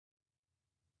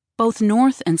Both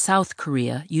North and South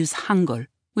Korea use Hangul,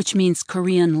 which means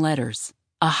Korean letters,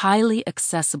 a highly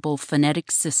accessible phonetic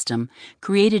system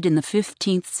created in the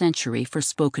 15th century for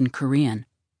spoken Korean.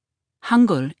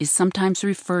 Hangul is sometimes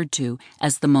referred to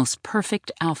as the most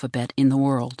perfect alphabet in the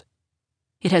world.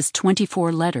 It has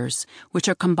 24 letters, which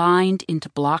are combined into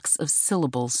blocks of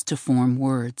syllables to form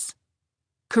words.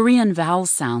 Korean vowel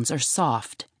sounds are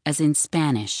soft, as in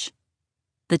Spanish.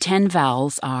 The 10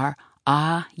 vowels are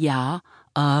a, ya,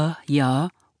 ya,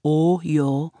 o,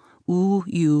 yo, u,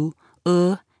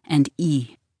 yu, and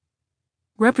e.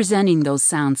 Representing those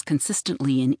sounds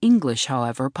consistently in English,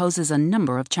 however, poses a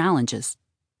number of challenges.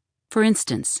 For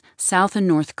instance, South and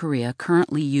North Korea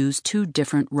currently use 2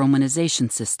 different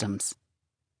romanization systems.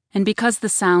 And because the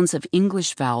sounds of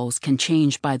English vowels can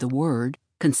change by the word,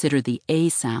 consider the A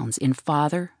sounds in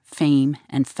father, fame,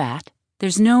 and fat,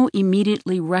 there's no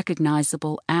immediately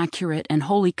recognizable, accurate, and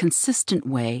wholly consistent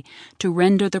way to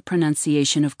render the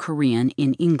pronunciation of Korean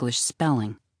in English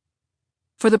spelling.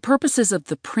 For the purposes of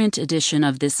the print edition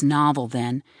of this novel,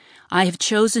 then, I have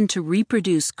chosen to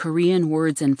reproduce Korean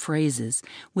words and phrases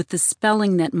with the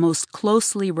spelling that most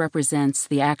closely represents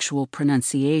the actual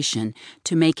pronunciation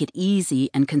to make it easy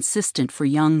and consistent for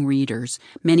young readers,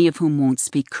 many of whom won't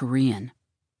speak Korean.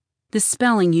 This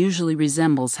spelling usually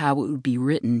resembles how it would be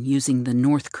written using the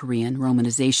North Korean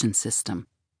romanization system.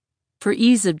 For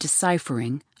ease of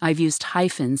deciphering, I've used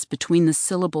hyphens between the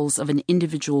syllables of an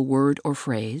individual word or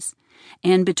phrase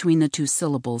and between the 2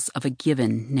 syllables of a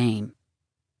given name.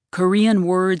 Korean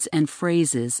words and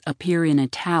phrases appear in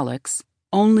italics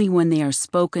only when they are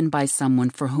spoken by someone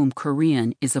for whom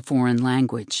Korean is a foreign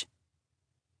language.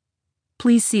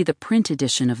 Please see the print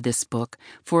edition of this book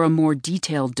for a more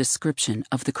detailed description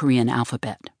of the Korean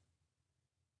alphabet.